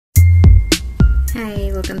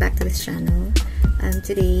Hi, welcome back to this channel.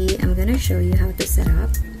 Today I'm gonna show you how to set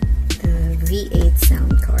up the V8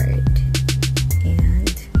 sound card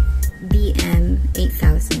and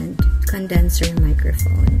BM8000 condenser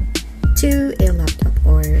microphone to a laptop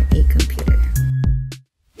or a computer.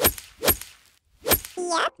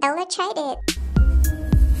 Yep, Ella tried it.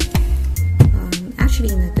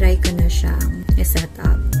 Actually, na-try ko na siyang i-set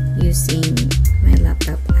up using my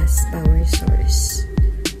laptop as power source.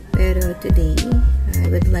 Pero today, I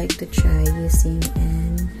would like to try using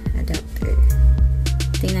an adapter.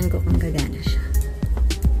 Tingnan ko kung gagana siya.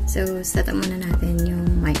 So, set up muna natin yung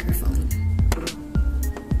microphone.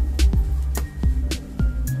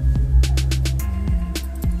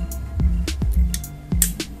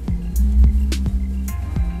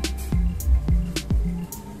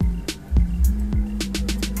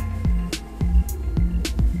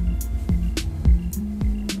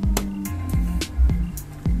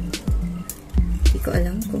 Hindi ko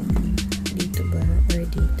alam kung dito ba or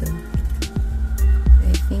dito.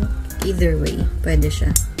 I think either way, pwede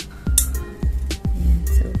siya. Ayan.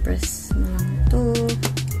 So, press mo lang to.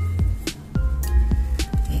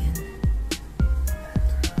 Ayan.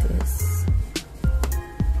 This.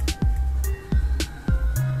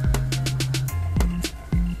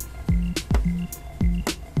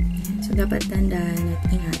 Ayan. So, dapat tandaan at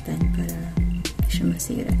ingatan para siya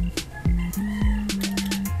masira.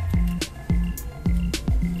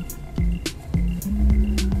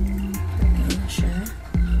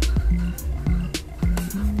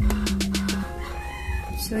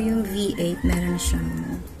 So, yung V8, meron siyang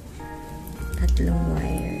tatlong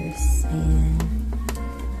wires. And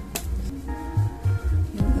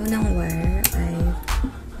yung unang wire ay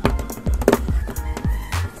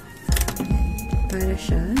para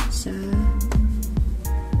siya sa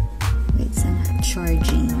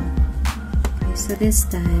charging. Okay, so this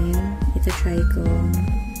time, ito try ko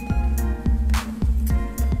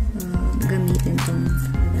gamitin tong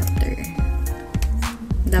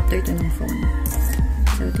adapter to ng phone.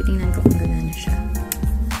 So, titingnan ko kung gagana siya.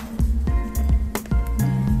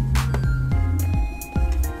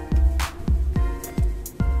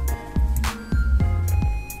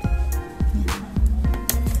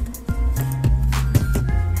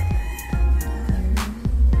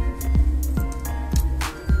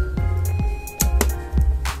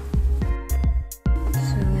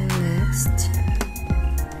 So, next.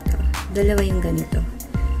 Dalawa yung ganito.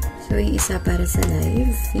 So, yung isa para sa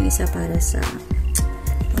live, yung isa para sa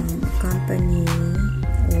company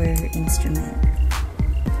or instrument.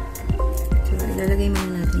 So, ilalagay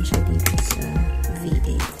muna natin siya dito sa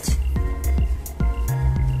V8.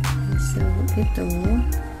 So, ito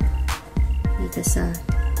dito sa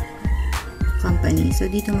company. So,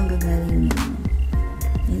 dito manggagaling yung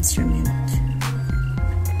instrument.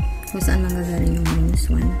 Kung saan manggagaling yung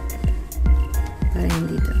 -1 para yung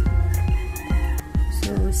dito. So,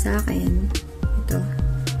 sa akin, ito,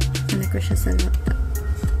 connect ko siya sa laptop.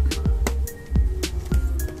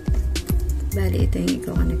 Bali, ito yung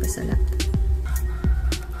iko-connect ko sa laptop.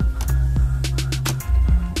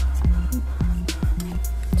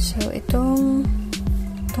 So, itong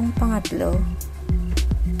pangatlo,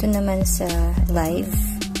 ito naman sa live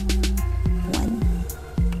 1.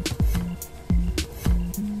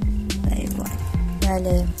 Live 1.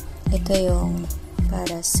 Bali, ito yung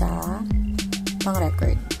para sa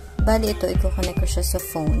pang-record. Bali, ito, iko-connect ko siya sa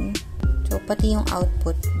phone. So, pati yung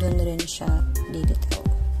output, dun rin siya dito.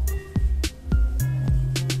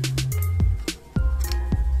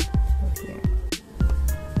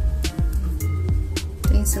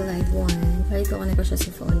 Sa live 1, bali ko connect ko siya sa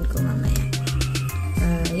phone ko mamaya.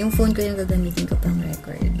 Yung phone ko yung gagamitin ko pang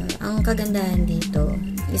record. Ang kagandahan dito,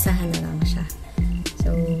 isahan na lang siya.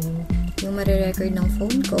 So, yung marirecord ng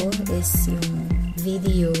phone ko is yung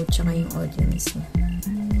video tsaka yung audio mismo.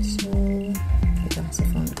 So, ito sa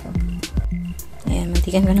phone ko. Ayan,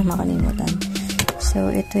 matikan ko na makalimutan. So,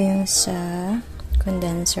 ito yung sa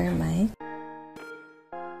condenser mic.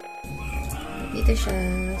 Ito siya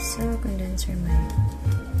sa condenser mic.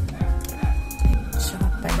 Saka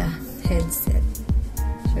pala headset.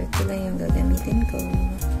 So, ito lang yung gagamitin ko.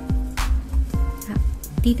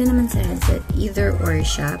 Dito naman sa headset, either or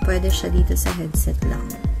siya. Pwede siya dito sa headset lang.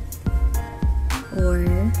 Or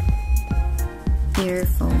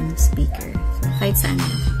earphone speaker. So, kahit saan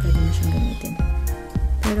pwede na siyang gamitin.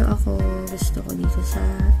 Pero ako, gusto ko dito sa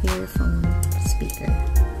earphone speaker.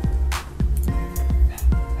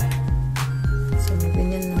 So,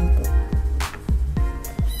 ganyan lang po.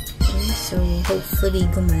 Okay, so, hopefully,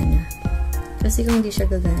 gumana. Kasi kung hindi siya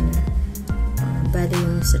gagana, bali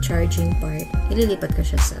yung sa charging part, ililipat ko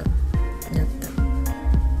siya sa laptop.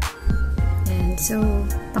 And So,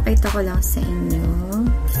 pakita ko lang sa inyo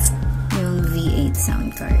yung V8 sound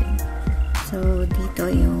card. So, dito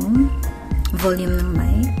yung volume ng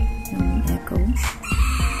mic, yung echo.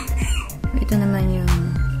 Ito naman yung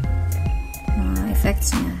mga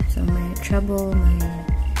effects niya. So, may treble, may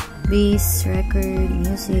bass, record,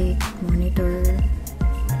 music, monitor.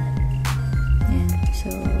 Ayan. So,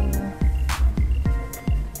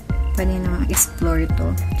 pwede naman explore to.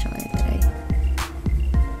 Tsaka i-try.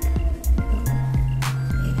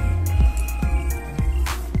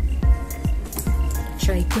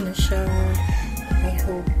 Try ko na siya. I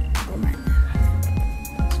hope gumana.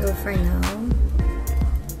 So, for now,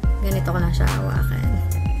 ganito ko lang siya hawakan.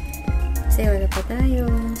 Kasi wala pa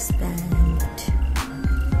tayong stand.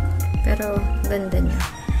 Pero, ganda niya.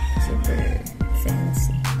 Super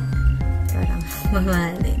fancy. Parang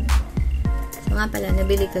mamahalin. So, nga pala,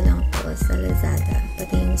 nabili ko lang to sa Lazada.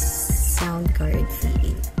 Pati yung sound card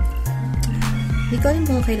fee. Hindi ko alam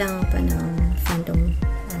kung kailangan pa ng phantom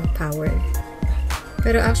power.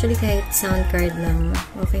 Pero actually, kahit sound card lang,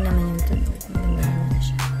 okay naman yung tunog. Maganda naman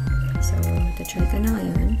siya. So, ito-try ko na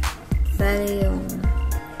ngayon. Bale, yung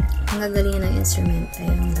gagalingan ng instrument ay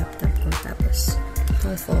yung laptop ko. Tapos,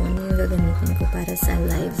 yung phone, yung gagamitin ko para sa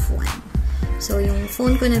live one. So, yung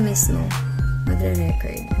phone ko na mismo,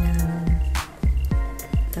 magre-record ng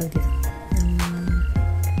tawag dito.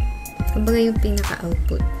 Kumbaga yung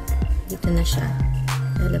pinaka-output, dito na siya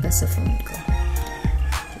lalabas sa phone ko.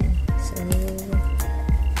 Okay. So,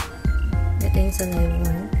 ito yung sa live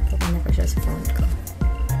one. Kukuha ko siya sa phone ko.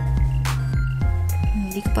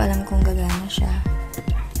 Hindi ko pa alam kung gagana siya.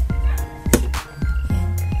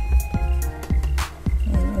 Ayan.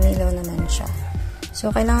 Ayan, umilaw naman siya.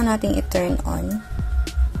 So, kailangan natin i-turn on.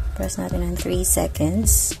 Press natin ng 3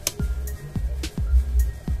 seconds.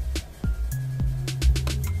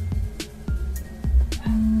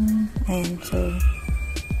 Ayan, so,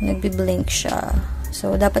 nagbi-blink siya.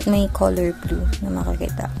 So, dapat may color blue na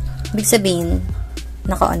makakita. Ibig sabihin,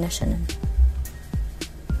 naka-on na siya nun.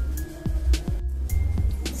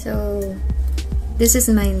 So, this is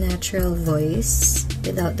my natural voice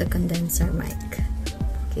without the condenser mic.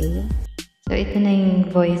 Okay? So, ito na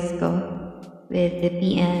yung voice ko with the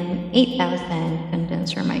BM8000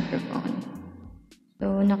 condenser microphone.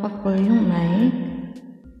 So, naka-full yung mic.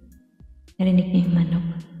 Narinig niyo yung manok.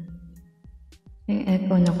 Yung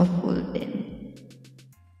echo naka-full din.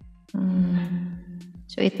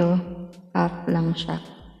 So, ito, half lang siya.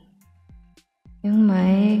 Yung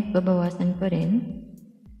mic, babawasan ko rin.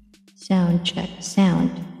 Sound check.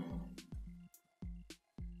 Sound.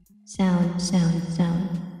 Sound, sound,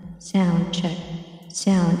 sound. Sound check.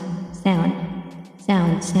 Sound, sound.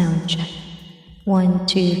 Sound, sound check. 1,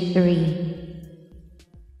 2, 3.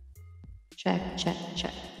 Check, check,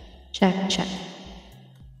 check. Check, check.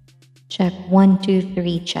 Check. 1, 2,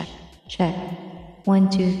 3, check. Check.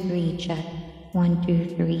 1, 2, 3, check. 1,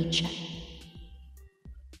 2, 3, check.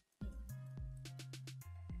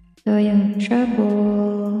 So, yung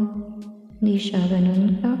treble, hindi siya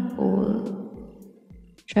ganun ka-full.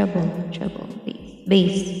 Treble, treble, bass,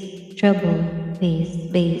 bass, treble, bass,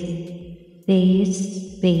 bass, bass,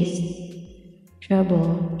 bass,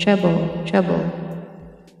 treble, treble, treble.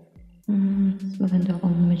 Mas maganda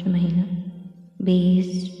kung medyo mahina.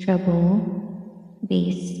 Bass, treble,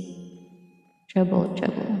 bass, treble,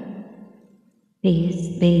 treble,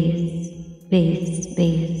 bass, bass, bass,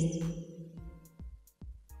 bass.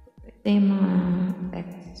 Ito yung mga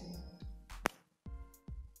effects.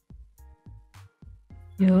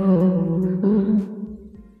 Yo,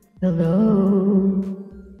 hello,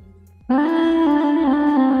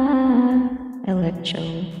 electro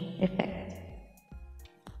effect.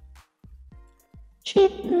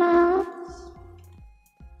 Chipmunks.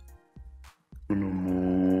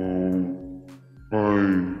 Hi,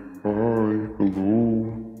 hello.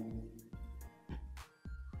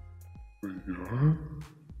 Yeah?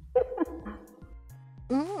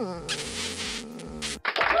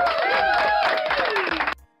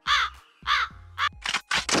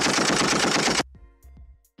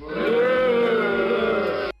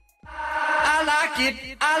 I like it,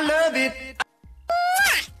 I love it.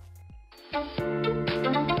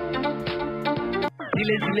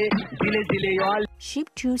 Delay, all.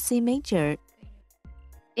 Shift to C major.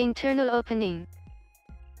 Internal opening.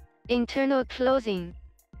 Internal closing.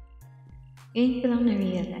 Ngayon ko lang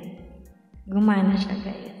na-realize. Gumana siya,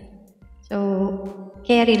 guys. So,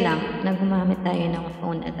 carry lang na gumamit tayo ng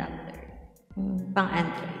phone adapter. Pang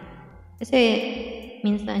Android. Kasi,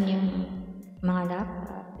 minsan yung mga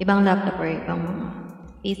laptop, ibang laptop or ibang mga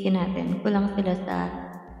PC natin, kulang sila sa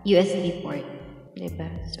USB port. Diba?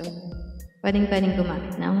 So, pwedeng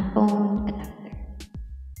gumamit ng phone adapter.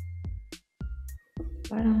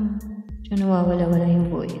 Parang siya nawawala-wala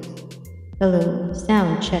yung voice. Hello,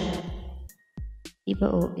 sound check. Di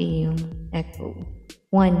ba OA yung echo?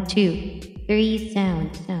 1, 2, 3,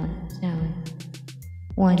 sound.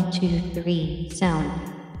 1, 2, 3, sound.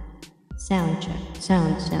 Sound check,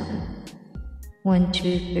 sound. 1,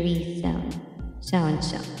 2, 3, sound.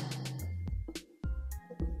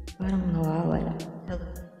 Parang nawawala.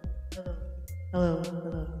 Hello.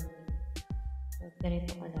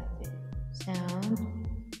 Ganito ka dati. Sound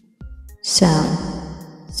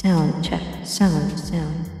check, sound.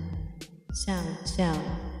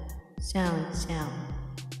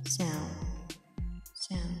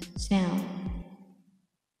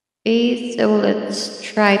 Okay, so let's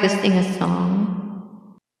try to sing a song.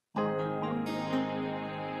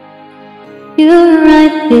 You're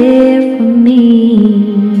right there for me.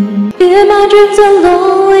 In my dreams I'll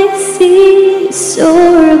always see you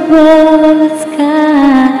soar above the sky.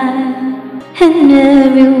 And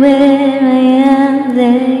everywhere I am,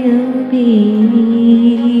 there you'll be.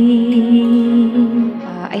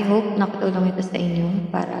 I hope nakatulong ito sa inyo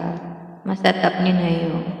para ma-setup nyo na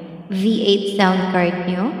yung V8 sound card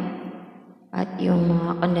nyo at yung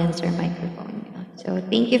mga condenser microphone nyo. So,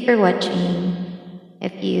 thank you for watching.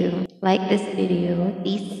 If you like this video,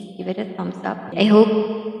 please give it a thumbs up. I hope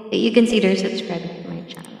that you consider subscribing to my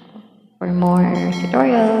channel for more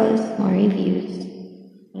tutorials, more reviews.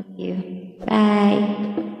 Thank you. Bye.